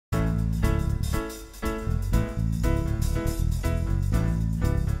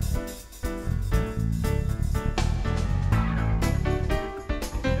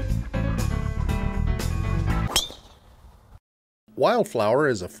Wildflower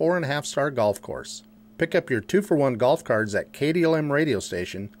is a 4.5-star golf course. Pick up your 2-for-1 golf cards at KDLM radio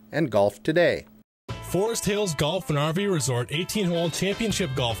station and golf today. Forest Hills Golf and RV Resort 18-hole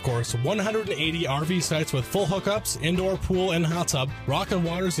championship golf course, 180 RV sites with full hookups, indoor pool and hot tub, Rock and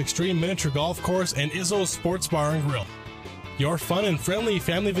Waters Extreme Miniature Golf Course, and Izzo's Sports Bar and Grill. Your fun and friendly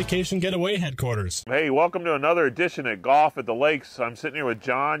family vacation getaway headquarters. Hey, welcome to another edition at Golf at the Lakes. I'm sitting here with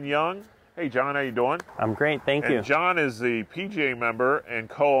John Young. Hey, John, how you doing? I'm great, thank you. And John is the PGA member and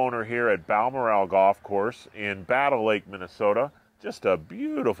co-owner here at Balmoral Golf Course in Battle Lake, Minnesota. Just a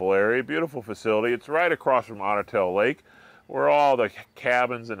beautiful area, beautiful facility. It's right across from Otter Tail Lake, where all the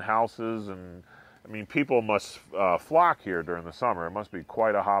cabins and houses and, I mean, people must flock here during the summer. It must be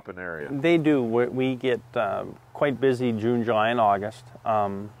quite a hopping area. They do. We get quite busy June, July, and August.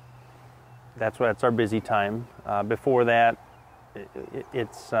 That's our busy time. Before that,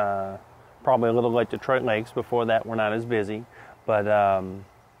 it's probably a little like Detroit Lakes. Before that, we're not as busy. But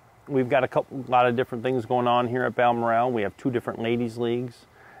we've got a lot of different things going on here at Balmoral. We have 2 different ladies' leagues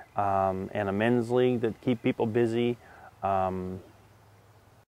and a men's league that keep people busy. And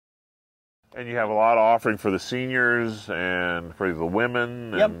you have a lot of offering for the seniors and for the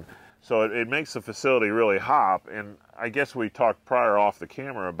women. Yep. And so it makes the facility really hop. And I guess we talked prior off the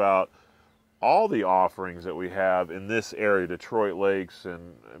camera about all the offerings that we have in this area, Detroit Lakes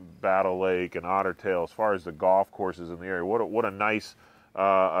and Battle Lake and Otter Tail, as far as the golf courses in the area. What a nice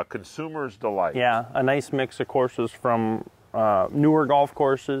a consumer's delight. Yeah, a nice mix of courses from newer golf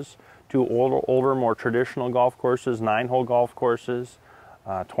courses to older, more traditional golf courses, 9-hole golf courses,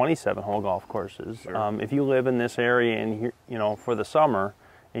 27-hole golf courses. Sure. If you live in this area and for the summer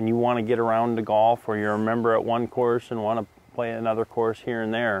and you want to get around to golf, or you're a member at one course and want to play another course here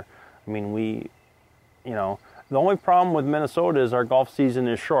and there, I mean, the only problem with Minnesota is our golf season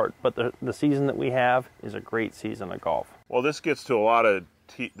is short, but the season that we have is a great season of golf. Well, this gets to a lot of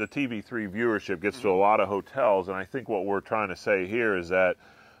the TV3 viewership gets to a lot of hotels, and I think what we're trying to say here is that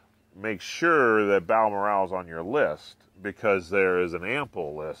make sure that Balmoral is on your list, because there is an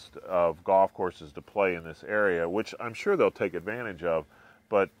ample list of golf courses to play in this area, which I'm sure they'll take advantage of.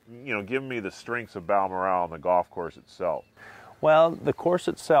 But, give me the strengths of Balmoral and the golf course itself. Well, the course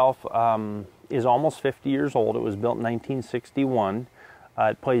itself is almost 50 years old. It was built in 1961.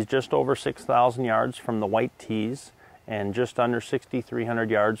 It plays just over 6,000 yards from the white tees and just under 6,300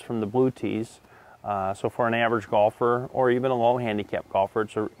 yards from the blue tees. So for an average golfer or even a low handicap golfer,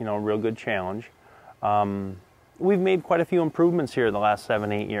 it's a real good challenge. We've made quite a few improvements here the last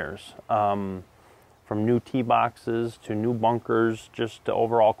 7-8 years. From new tee boxes to new bunkers, just to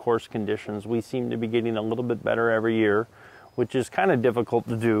overall course conditions. We seem to be getting a little bit better every year, which is kind of difficult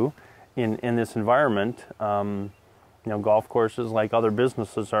to do in this environment. Golf courses, like other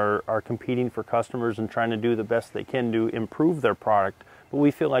businesses, are competing for customers and trying to do the best they can to improve their product. But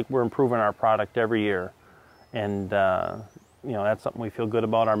we feel like we're improving our product every year. And, that's something we feel good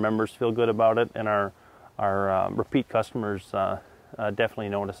about. Our members feel good about it, and our repeat customers definitely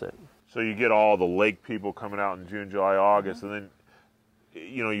notice it. So you get all the lake people coming out in June, July, August, and then,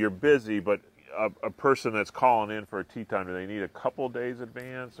 you're busy, but a person that's calling in for a tee time, do they need a couple days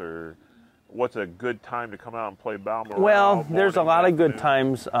advance, or what's a good time to come out and play Balmoral? Well, there's a lot of good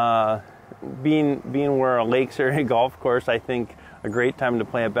times. Being we're a lakes area golf course, I think a great time to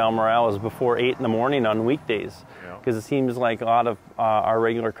play at Balmoral is before 8 in the morning on weekdays, because it seems like a lot of our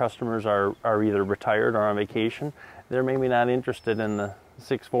regular customers are either retired or on vacation. They're maybe not interested in the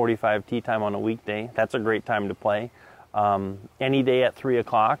 6:45 tee time on a weekday. That's a great time to play. Any day at 3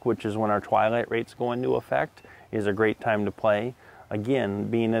 o'clock, which is when our twilight rates go into effect, is a great time to play. Again,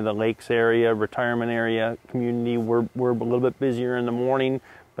 being in the lakes area, retirement area, community, we're a little bit busier in the morning,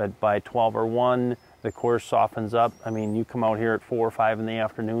 but by 12 or 1, the course softens up. I mean, you come out here at 4 or 5 in the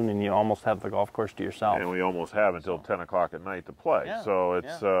afternoon and you almost have the golf course to yourself. And we almost have until 10 o'clock at night to play. Yeah. So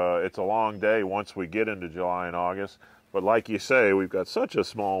it's a long day once we get into July and August. But like you say, we've got such a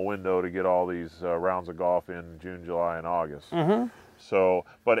small window to get all these rounds of golf in June, July, and August. Mm-hmm. So,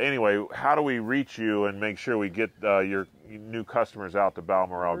 but anyway, how do we reach you and make sure we get your new customers out to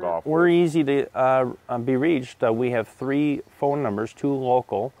Balmoral Golf? We're easy to be reached. We have 3 phone numbers, 2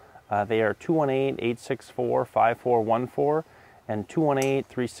 local. They are 218-864-5414 and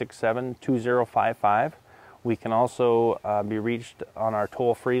 218-367-2055. We can also be reached on our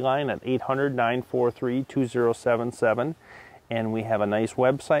toll-free line at 800-943-2077. And we have a nice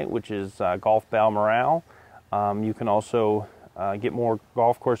website, which is Golf Balmoral. You can also get more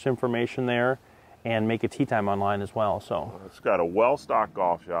golf course information there and make a tee time online as well. So it's got a well-stocked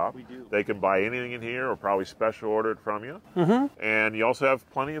golf shop. We do. They can buy anything in here or probably special order it from you. Mm-hmm. And you also have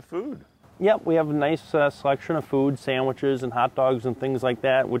plenty of food. Yep, we have a nice selection of food, sandwiches and hot dogs and things like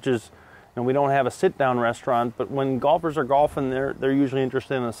that, which is, you know, we don't have a sit-down restaurant, but when golfers are golfing, they're usually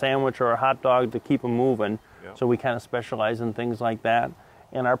interested in a sandwich or a hot dog to keep them moving. Yep. So we kind of specialize in things like that.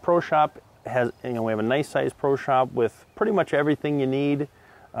 And our pro shop has, you know, we have a nice sized pro shop with pretty much everything you need,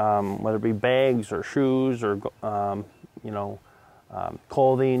 whether it be bags or shoes or, you know,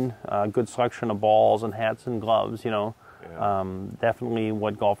 clothing, good selection of balls and hats and gloves, you know. Yeah. Definitely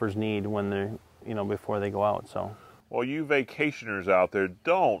what golfers need when they're, you know, before they go out. So, well, you vacationers out there,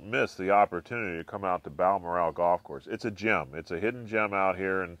 don't miss the opportunity to come out to Balmoral Golf Course. It's a gem. It's a hidden gem out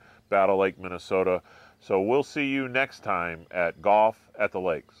here in Battle Lake, Minnesota. So we'll see you next time at Golf at the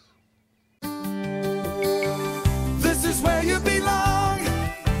Lakes. This is where you belong,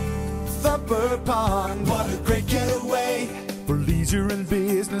 Thumper Pond. What a great getaway for leisure and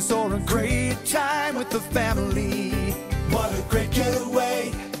business, or a great time with the family. What a great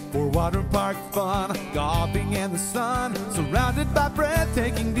getaway for water park fun, golfing in the sun, surrounded by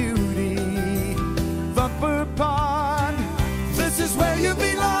breathtaking beauty. Thumper Pond, this is where you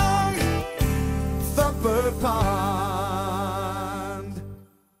belong, Thumper Pond.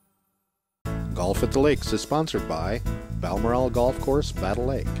 Golf at the Lakes is sponsored by Balmoral Golf Course, Battle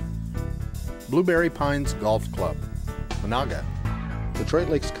Lake, Blueberry Pines Golf Club, Monaga, Detroit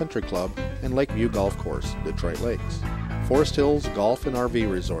Lakes Country Club and Lakeview Golf Course, Detroit Lakes, Forest Hills Golf and RV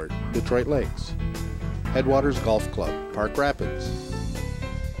Resort, Detroit Lakes, Headwaters Golf Club, Park Rapids,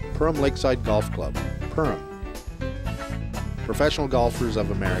 Perham Lakeside Golf Club, Perham, Professional Golfers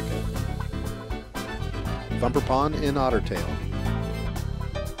of America, Thumper Pond in Otter Tail,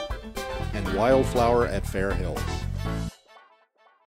 and Wildflower at Fair Hills.